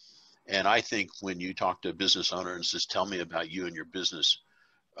format. And I think when you talk to a business owner and says, tell me about you and your business,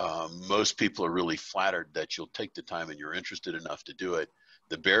 most people are really flattered that you'll take the time and you're interested enough to do it.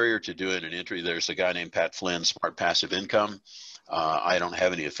 the barrier to doing an entry, there's a guy named Pat Flynn, Smart Passive Income. I don't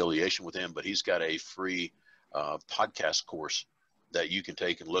have any affiliation with him, but he's got a free podcast course that you can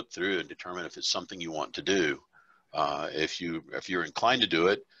take and look through and determine if it's something you want to do. If you're inclined to do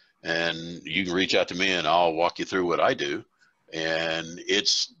it, and you can reach out to me and I'll walk you through what I do. And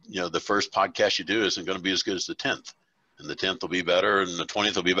it's, the first podcast you do isn't going to be as good as the 10th, and the 10th will be better, and the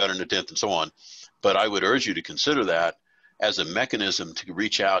 20th will be better than the 10th, and so on. But I would urge you to consider that as a mechanism to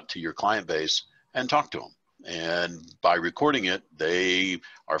reach out to your client base and talk to them. And by recording it, they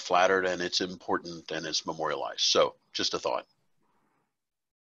are flattered, and it's important, and it's memorialized. So just a thought.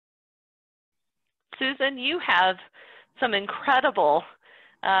 Susan, you have some incredible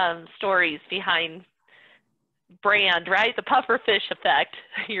stories behind brand, right? The pufferfish effect,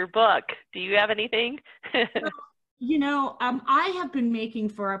 your book. Do you have anything? I have been making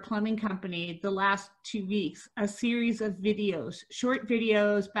for our plumbing company the last 2 weeks a series of videos, short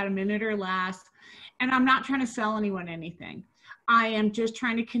videos, about a minute or less. And I'm not trying to sell anyone anything. I am just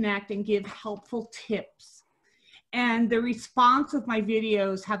trying to connect and give helpful tips. And the response of my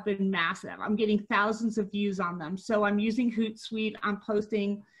videos have been massive. I'm getting thousands of views on them. So I'm using Hootsuite. I'm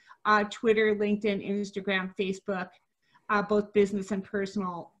posting Twitter, LinkedIn, Instagram, Facebook, both business and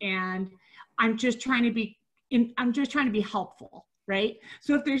personal. And I'm just trying to be helpful, right?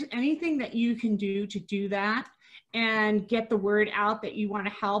 So if there's anything that you can do to do that and get the word out that you want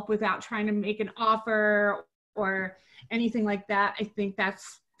to help without trying to make an offer or anything like that, I think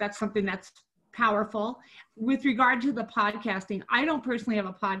that's something that's powerful. With regard to the podcasting, I don't personally have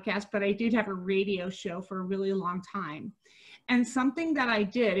a podcast, but I did have a radio show for a really long time. And something that I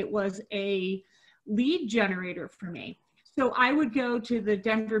did, it was a lead generator for me. So I would go to the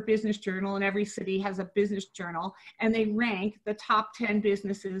Denver Business Journal, and every city has a business journal, and they rank the top 10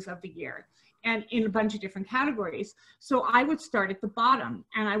 businesses of the year, and in a bunch of different categories. So I would start at the bottom,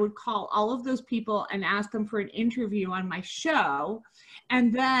 and I would call all of those people and ask them for an interview on my show.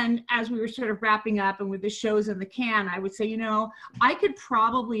 And then as we were sort of wrapping up and with the shows in the can, I would say, I could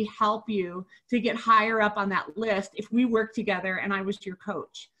probably help you to get higher up on that list if we worked together and I was your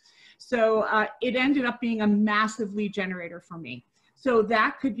coach. So it ended up being a massive lead generator for me. So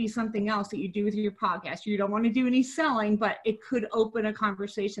that could be something else that you do with your podcast. You don't want to do any selling, but it could open a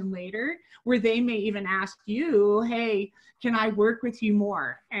conversation later where they may even ask you, hey, can I work with you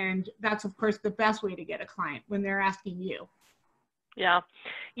more? And that's, of course, the best way to get a client when they're asking you. Yeah.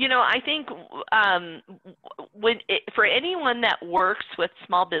 I think for anyone that works with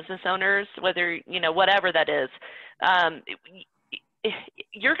small business owners, whether, whatever that is,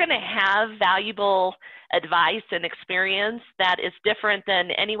 you're going to have valuable advice and experience that is different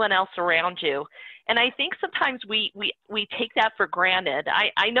than anyone else around you. And I think sometimes we take that for granted.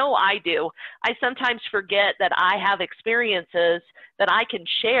 I know I do. I sometimes forget that I have experiences that I can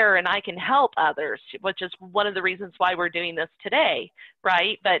share and I can help others, which is one of the reasons why we're doing this today,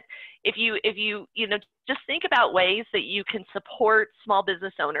 right? But if you just think about ways that you can support small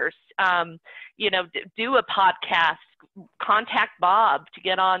business owners, do a podcast, contact Bob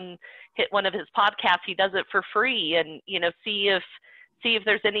to hit one of his podcasts. He does it for free, and see if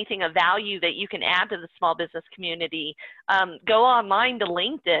there's anything of value that you can add to the small business community. Go online to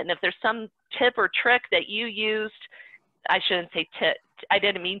LinkedIn. If there's some tip or trick that you used, I shouldn't say tip, I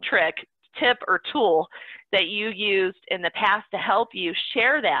didn't mean trick, tip or tool that you used in the past to help you,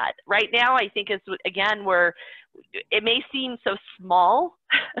 share that. Right now, I think it may seem so small,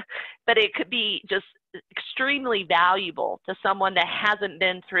 but it could be just extremely valuable to someone that hasn't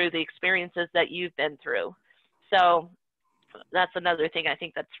been through the experiences that you've been through. So that's another thing I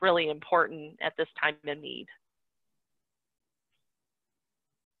think that's really important at this time of need.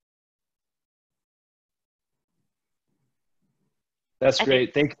 That's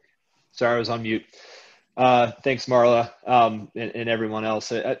great. Sorry, I was on mute. Thanks, Marla, and everyone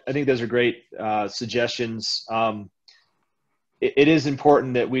else. I think those are great suggestions. It is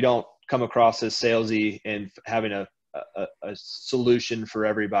important that we don't come across as salesy and having a solution for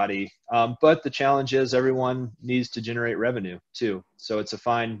everybody. But the challenge is everyone needs to generate revenue too. So it's a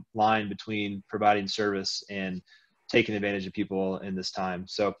fine line between providing service and taking advantage of people in this time.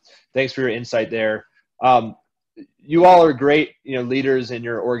 So thanks for your insight there. You all are great, leaders in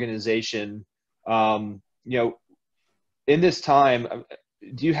your organization. In this time,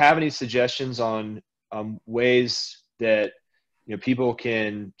 do you have any suggestions on ways that people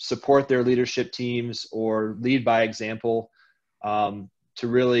can support their leadership teams or lead by example to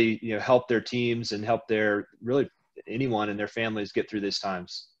really help their teams and help anyone and their families get through these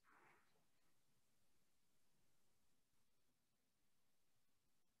times?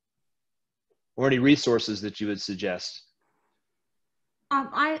 Or any resources that you would suggest?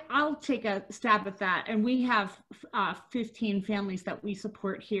 I'll take a stab at that. And we have 15 families that we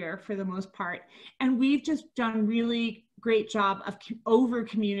support here for the most part. And we've just done really great job of over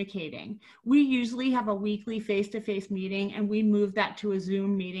communicating. We usually have a weekly face-to-face meeting, and we moved that to a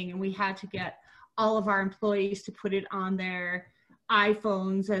Zoom meeting, and we had to get all of our employees to put it on their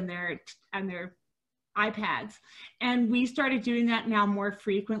iPhones and their iPads. And we started doing that now more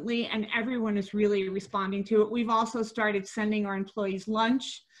frequently, and everyone is really responding to it. We've also started sending our employees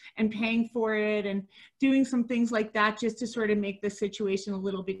lunch and paying for it and doing some things like that just to sort of make the situation a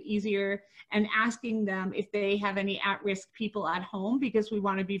little bit easier, and asking them if they have any at-risk people at home, because we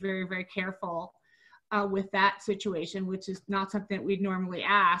want to be very, very careful with that situation, which is not something that we'd normally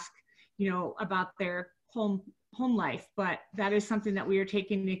ask, about their home life, but that is something that we are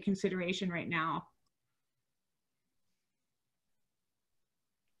taking into consideration right now.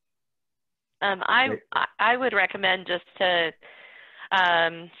 I would recommend just to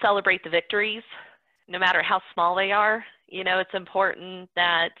celebrate the victories, no matter how small they are. It's important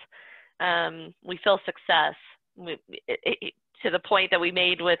that we feel success. To the point that we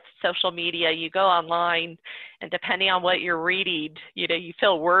made with social media, you go online, and depending on what you're reading, you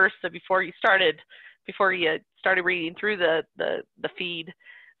feel worse than before you started reading through the feed.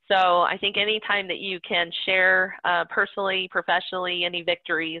 So I think anytime that you can share personally, professionally, any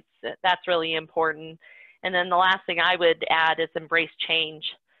victories, that's really important. And then the last thing I would add is embrace change.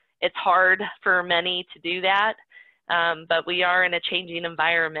 It's hard for many to do that, but we are in a changing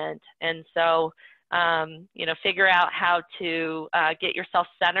environment. And so, figure out how to get yourself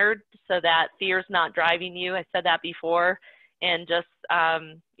centered so that fear is not driving you. I said that before. And just,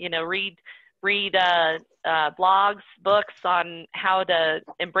 read blogs, books on how to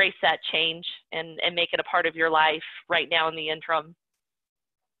embrace that change and make it a part of your life right now in the interim.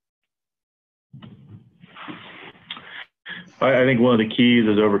 I think one of the keys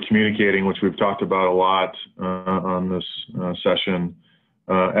is over communicating, which we've talked about a lot on this session.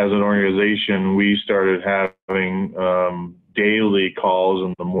 As an organization, we started having daily calls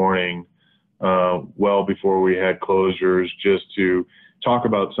in the morning, well before we had closures, just to talk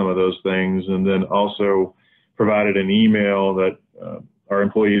about some of those things, and then also provided an email that our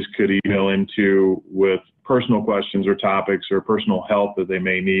employees could email into with personal questions or topics or personal help that they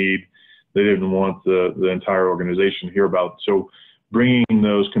may need. They didn't want the entire organization to hear about. So bringing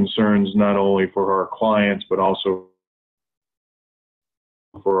those concerns not only for our clients, but also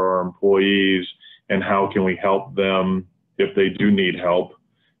for our employees, and how can we help them if they do need help,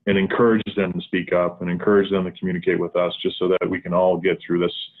 and encourage them to speak up and encourage them to communicate with us, just so that we can all get through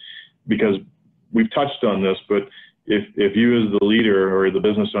this. Because we've touched on this, but if you as the leader or the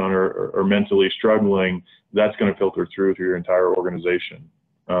business owner are mentally struggling, that's going to filter through your entire organization.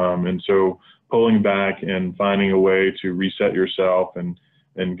 And so pulling back and finding a way to reset yourself and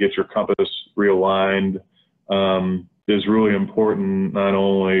get your compass realigned is really important, not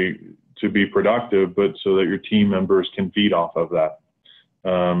only to be productive, but so that your team members can feed off of that.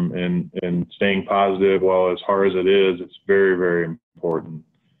 And staying positive, while as hard as it is, it's very, very important.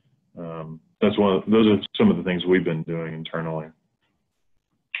 Those are some of the things we've been doing internally.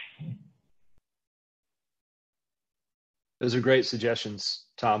 Those are great suggestions,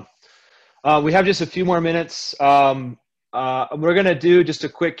 Tom. We have just a few more minutes. We're going to do just a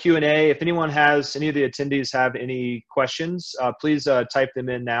quick Q&A. If any of the attendees have any questions, please type them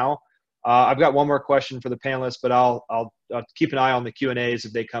in now. I've got one more question for the panelists, but I'll keep an eye on the Q&As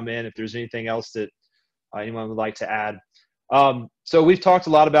if they come in, if there's anything else that anyone would like to add. So we've talked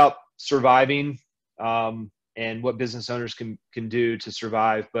a lot about surviving and what business owners can do to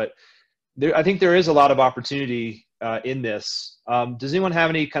survive, but I think there is a lot of opportunity in this. Does anyone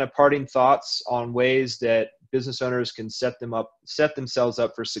have any kind of parting thoughts on ways that business owners can set themselves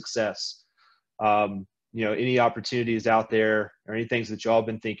up for success? Any opportunities out there, or any things that y'all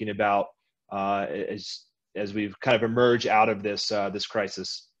been thinking about as we've kind of emerged out of this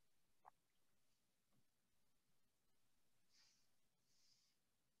crisis?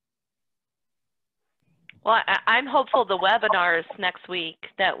 Well, I'm hopeful the webinars next week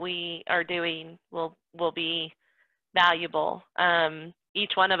that we are doing will be valuable.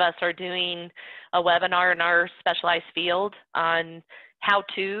 Each one of us are doing a webinar in our specialized field on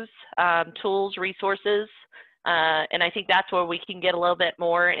how-tos, tools, resources, and I think that's where we can get a little bit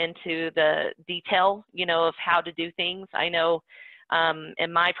more into the detail, of how to do things. I know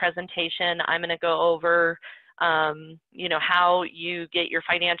in my presentation, I'm going to go over how you get your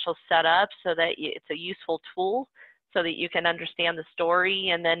financials set up so that it's a useful tool so that you can understand the story.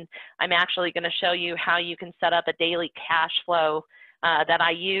 And then I'm actually going to show you how you can set up a daily cash flow that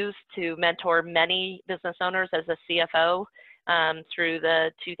I use to mentor many business owners as a CFO. through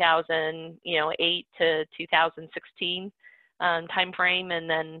the 2008 to 2016 timeframe, and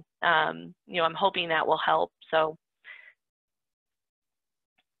then I'm hoping that will help. So.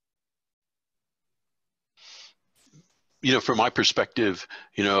 From my perspective,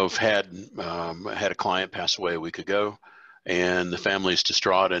 I've had a client pass away a week ago, and the family's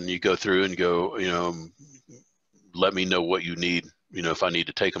distraught, and you go through and go, let me know what you need. If I need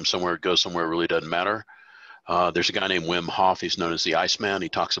to take them somewhere, go somewhere, it really doesn't matter. There's a guy named Wim Hof. He's known as the Iceman. He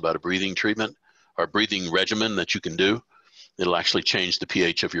talks about a breathing treatment or breathing regimen that you can do. It'll actually change the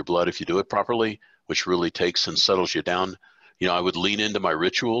pH of your blood if you do it properly, which really takes and settles you down. I would lean into my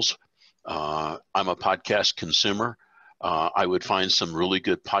rituals. I'm a podcast consumer. I would find some really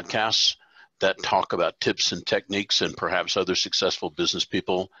good podcasts that talk about tips and techniques and perhaps other successful business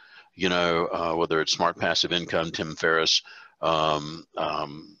people, whether it's Smart Passive Income, Tim Ferriss, Entrepreneur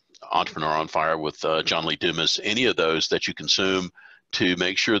on Fire with John Lee Dumas, any of those that you consume to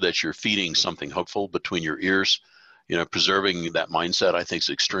make sure that you're feeding something hopeful between your ears. Preserving that mindset, I think, is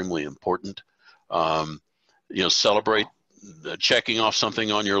extremely important. Celebrate checking off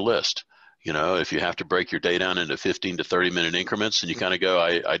something on your list. If you have to break your day down into 15 to 30-minute increments and you kind of go,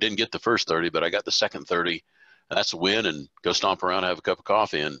 I didn't get the first 30, but I got the second 30, that's a win, and go stomp around, have a cup of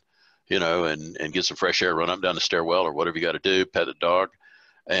coffee, and, and get some fresh air, run up and down the stairwell or whatever you got to do, pet the dog.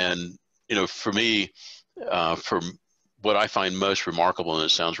 And, for me, for what I find most remarkable, and it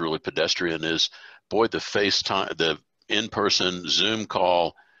sounds really pedestrian, is, boy, the FaceTime, the in-person Zoom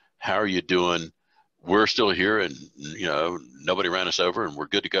call, how are you doing? We're still here, and, nobody ran us over, and we're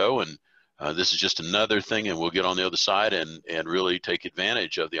good to go. And this is just another thing, and we'll get on the other side and really take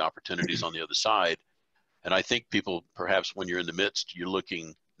advantage of the opportunities on the other side. And I think people, perhaps when you're in the midst, you're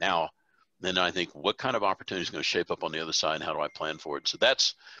looking now, then I think, what kind of opportunity is going to shape up on the other side, and how do I plan for it? So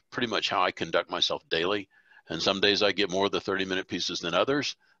that's pretty much how I conduct myself daily. And some days I get more of the 30-minute pieces than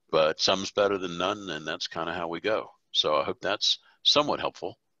others, but some's better than none, and that's kind of how we go. So I hope that's somewhat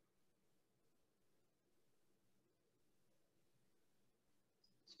helpful.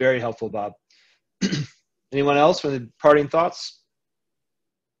 Very helpful, Bob. Anyone else with parting thoughts?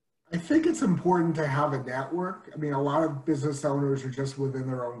 I think it's important to have a network. I mean, a lot of business owners are just within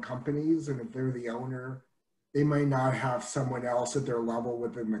their own companies, and if they're the owner, they might not have someone else at their level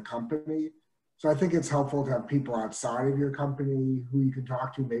within the company. So I think it's helpful to have people outside of your company who you can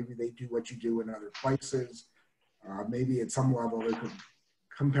talk to. Maybe they do what you do in other places. Maybe at some level they're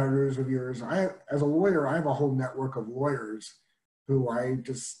competitors of yours. As a lawyer, I have a whole network of lawyers who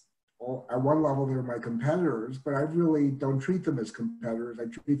at one level they're my competitors, but I really don't treat them as competitors. I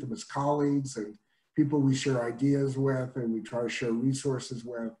treat them as colleagues and people we share ideas with and we try to share resources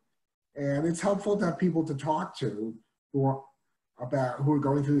with. And it's helpful to have people to talk to who are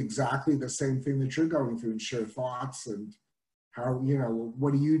going through exactly the same thing that you're going through, and share thoughts and how,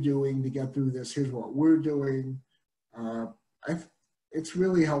 what are you doing to get through this? Here's what we're doing. It's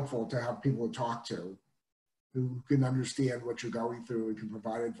really helpful to have people to talk to who can understand what you're going through and can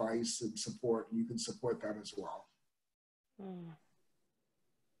provide advice and support, and you can support them as well.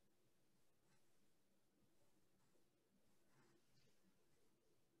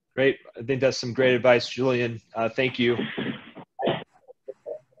 Great. I think that's some great advice, Julian. Thank you.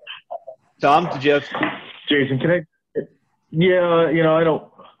 Tom, did you have? Jason, can I? Yeah,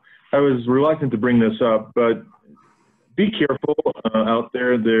 I was reluctant to bring this up, but be careful out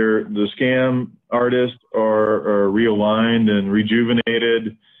there. The scam artists are realigned and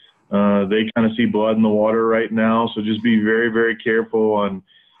rejuvenated. They kind of see blood in the water right now. So just be very, very careful on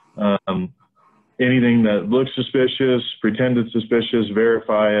anything that looks suspicious, pretend it's suspicious,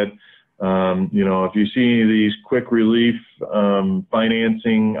 verify it. If you see these quick relief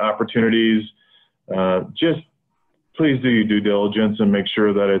financing opportunities, just please do your due diligence and make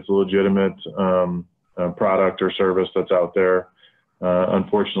sure that it's a legitimate product or service that's out there.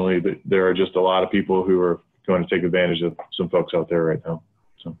 Unfortunately, there are just a lot of people who are going to take advantage of some folks out there right now.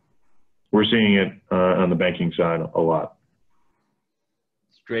 So we're seeing it on the banking side a lot.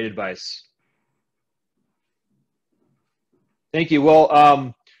 It's great advice. Thank you.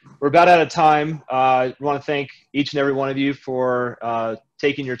 Well, we're about out of time. I want to thank each and every one of you for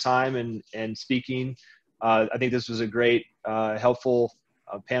taking your time and speaking. I think this was a great, helpful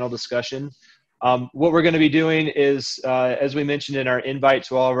panel discussion. What we're going to be doing is, as we mentioned in our invite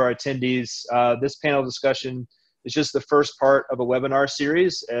to all of our attendees, this panel discussion is just the first part of a webinar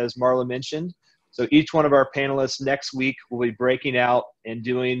series, as Marla mentioned. So each one of our panelists next week will be breaking out and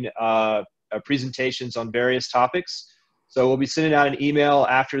doing presentations on various topics. So we'll be sending out an email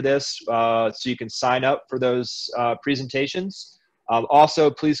after this so you can sign up for those presentations.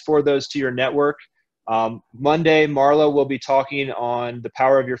 Also, please forward those to your network. Monday, Marla will be talking on the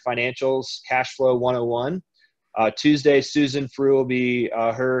power of your financials, cash flow 101. Tuesday, Susan Frew will be,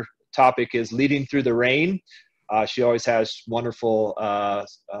 her topic is leading through the rain. She always has wonderful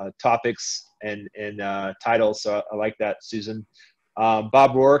topics and titles, so I like that, Susan.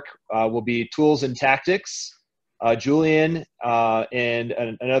 Bob Rourke will be tools and tactics. Julian and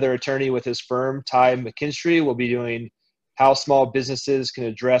another attorney with his firm, Ty McKinstry, will be doing how small businesses can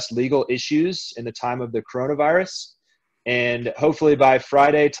address legal issues in the time of the coronavirus. And hopefully by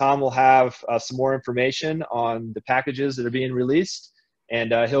Friday, Tom will have some more information on the packages that are being released.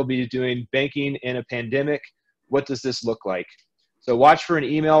 And he'll be doing banking in a pandemic. What does this look like? So watch for an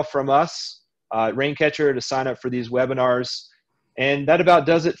email from us, Raincatcher, to sign up for these webinars. And that about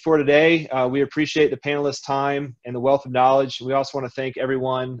does it for today. We appreciate the panelists' time and the wealth of knowledge. We also want to thank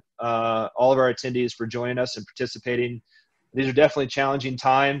everyone, all of our attendees, for joining us and participating. These are definitely challenging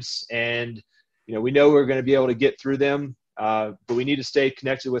times, and we know we're going to be able to get through them, but we need to stay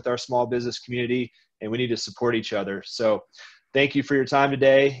connected with our small business community, and we need to support each other. So thank you for your time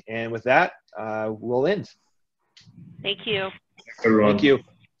today, and with that, we'll end. Thank you. Thanks, everyone. Thank you.